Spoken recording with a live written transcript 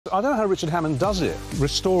I don't know how Richard Hammond does it,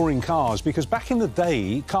 restoring cars, because back in the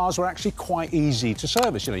day, cars were actually quite easy to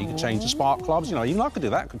service. You know, you could change the spark plugs, you know, even I could do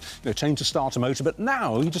that, change the starter motor, but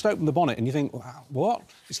now you just open the bonnet and you think, wow, what?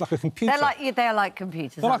 It's like a computer. They're like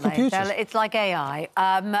computers, They're like computers. It's like AI.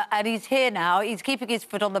 And he's here now. He's keeping his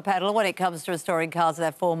foot on the pedal when it comes to restoring cars to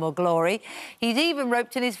their former glory. He's even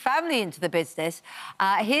roped in his family into the business.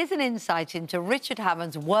 Here's an insight into Richard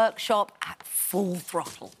Hammond's workshop at full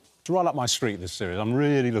throttle. It's right up my street, this series. I'm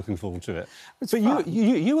really looking forward to it. But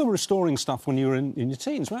you were restoring stuff when you were in your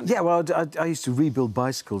teens, weren't you? Yeah, well, I used to rebuild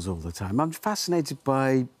bicycles all the time. I'm fascinated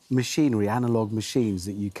by machinery, analogue machines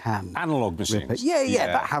that you can... Analogue machines? Yeah,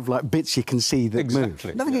 that have, like, bits you can see that move.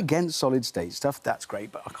 Nothing yeah. against solid-state stuff, that's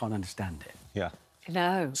great, but I can't understand it. Yeah.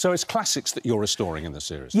 No. So it's classics that you're restoring in the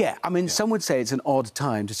series? Yeah, I mean, some would say it's an odd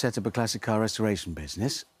time to set up a classic car restoration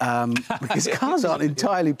business, because cars aren't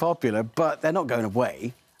entirely popular, but they're not going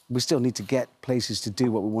away. We still need to get places to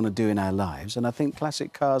do what we want to do in our lives, and I think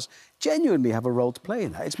classic cars genuinely have a role to play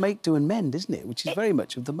in that. It's make, do and mend, isn't it? Which is very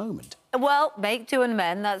much of the moment. Well, make, do and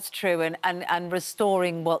mend, that's true, and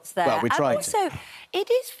restoring what's there. Well, we tried and also,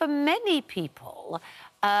 it is for many people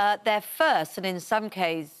their first, and in some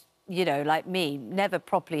cases, you know, like me, never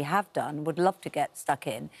properly have done, would love to get stuck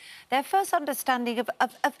in, their first understanding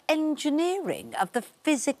of engineering, of the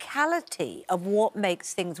physicality of what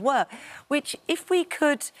makes things work, which, if we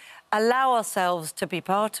could allow ourselves to be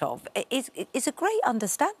part of, is a great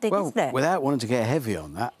understanding, isn't it? Without wanting to get heavy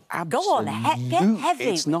on that, absolutely. Go on, get heavy,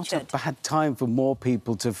 It's not Richard. a bad time for more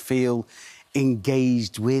people to feel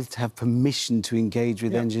engaged with, to have permission to engage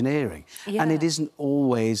with engineering. Yeah. And it isn't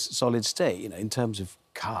always solid state, you know, in terms of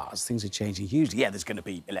cars, things are changing hugely. Yeah, there's going to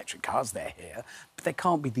be electric cars there here, but they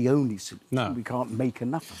can't be the only solution. No. We can't make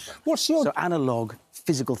enough of them. What's your... So analogue,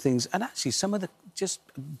 physical things, and actually some of the... Just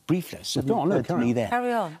briefly,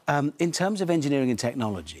 Carry on. In terms of engineering and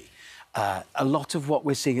technology, a lot of what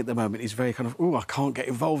we're seeing at the moment is very kind of, oh, I can't get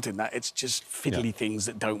involved in that. It's just fiddly things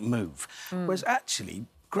that don't move. Whereas actually,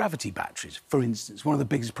 gravity batteries, for instance, one of the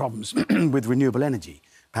biggest problems with renewable energy.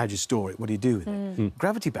 How do you store it? What do you do with it?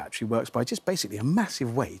 Gravity battery works by just basically a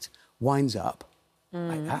massive weight winds up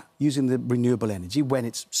like that, using the renewable energy when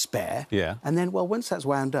it's spare. Yeah. And then, well, once that's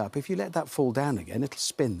wound up, if you let that fall down again, it'll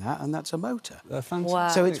spin that, and that's a motor. Fantastic. Wow.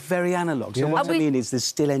 So it's very analogue. So what I mean is there's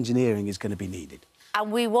still engineering is going to be needed. And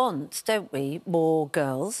we want, don't we, more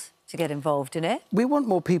girls to get involved in it? We want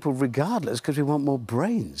more people regardless, because we want more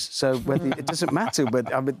brains. So whether, it doesn't matter,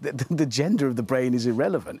 but I mean, the gender of the brain is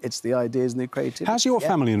irrelevant. It's the ideas and the creativity. How's your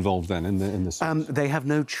family involved, then, in this? They have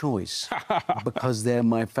no choice, because they're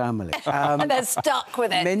my family. And they're stuck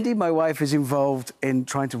with it. Mindy, my wife, is involved in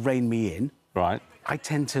trying to rein me in. Right.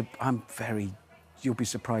 I'm very, you'll be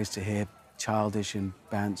surprised to hear, childish and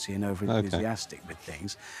bouncy and over-enthusiastic with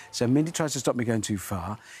things. So Mindy tries to stop me going too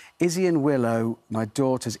far. Izzy and Willow, my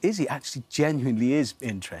daughters... Izzy actually genuinely is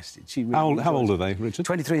interested. She really how old are they, Richard?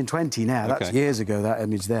 23 and 20 now. Okay. That's years ago, that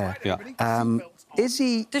image there. Yeah.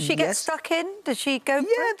 Izzy... Does she get stuck in? Does she go...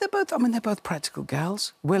 Yeah, they're both... I mean, they're both practical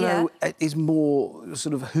gals. Willow is more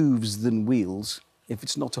sort of hooves than wheels. If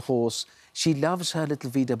it's not a horse... She loves her little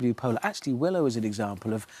VW Polo. Actually, Willow is an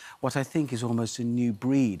example of what I think is almost a new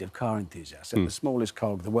breed of car enthusiasts. At the smallest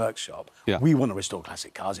cog, the workshop, we want to restore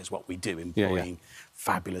classic cars. It's what we do, employing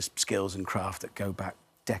fabulous skills and craft that go back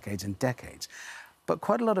decades and decades. But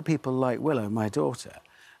quite a lot of people like Willow, my daughter,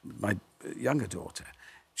 my younger daughter,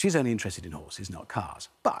 she's only interested in horses, not cars.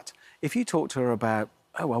 But if you talk to her about,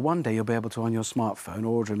 oh, well, one day you'll be able to, on your smartphone,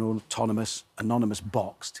 order an autonomous, anonymous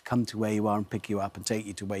box to come to where you are and pick you up and take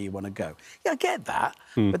you to where you want to go. Yeah, I get that.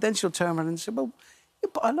 But then she'll turn around and say, well, yeah,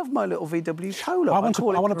 but I love my little VW Polo. I want to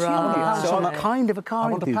pounce on that. Kind of a car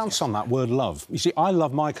I want to pounce on that word love. You see, I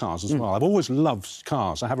love my cars as well. I've always loved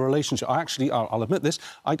cars. I have a relationship. I'll admit this,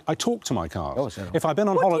 I talk to my cars. Oh, so. If I've been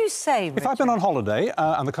on What do you say, Richard? If I've been on holiday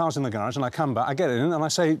and the car's in the garage and I come back, I get in and I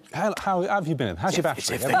say, how have you been? How's your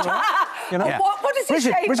battery? You know? What does he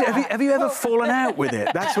say? Richard, have you ever fallen out with it?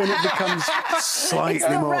 That's when it becomes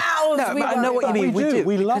slightly more... aroused, No, but I know what you mean. We do.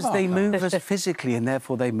 We love because our they cars. move us physically and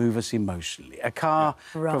therefore they move us emotionally. A car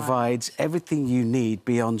provides everything you need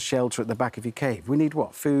beyond shelter at the back of your cave. We need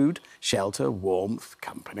what? Food, shelter, warmth,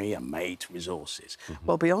 company, a mate, resources.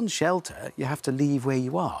 Well, beyond shelter, you have to leave where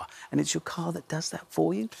you are, and it's your car that does that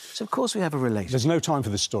for you. So, of course, we have a relationship. There's no time for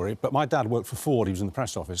this story, but my dad worked for Ford. He was in the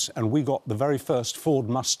press office, and we got the very first Ford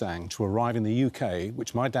Mustang to arrive in the UK,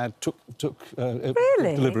 which my dad took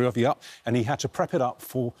delivery of, and he had to prep it up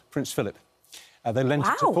for Prince Philip. They lent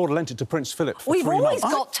it to, Ford lent it to Prince Philip for 3 months. We've always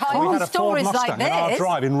got time for stories like this. We had a Ford Mustang in our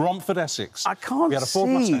drive in Romford, Essex. I can't We had a Ford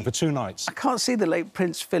Mustang for 2 nights. I can't see the late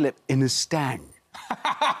Prince Philip in a Stang.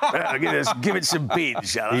 Give it some beans,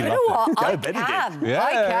 shall I? You know what? I Benedict. can. Yeah,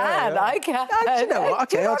 I can. Do you know what?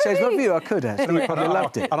 OK, I'll change my view. I could, actually. I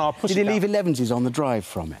loved it. And our Did you leave 11s on the drive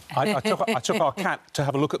from it? I took our cat to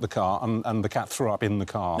have a look at the car, and the cat threw up in the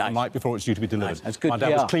car the night before it's due to be delivered. Nice. That's good My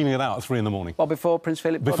dad was PR. cleaning it out at 3 in the morning. Well, before Prince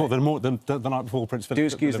Philip got Before it. the night before Prince Philip. Do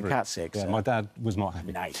excuse the delivered it. cat sick, Yeah, sir. my dad was not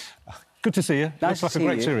happy. Nice. Good to see you. Nice Looks to like a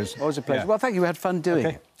great see you. series. Always a pleasure. Yeah. Well, thank you. We had fun doing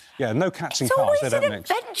Okay. it. Yeah, no cats in It's cars. always They an don't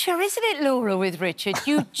mix. adventure, isn't it, Laura, with Richard?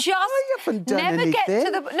 You just haven't done never get to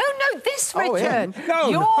anything. the... No, this Oh, Richard. him? No,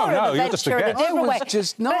 you're no, an no, you're just a adventure in a guest. different I was way.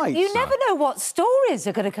 just But nice. you never know what stories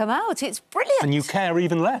are going to come out. It's brilliant. And you care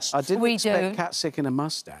even less. I didn't We expect do. cat sick in a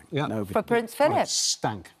Mustang. Yeah. Nobody. For Prince Oh, Philip. it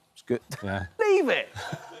stank. It's good. Yeah. Leave it.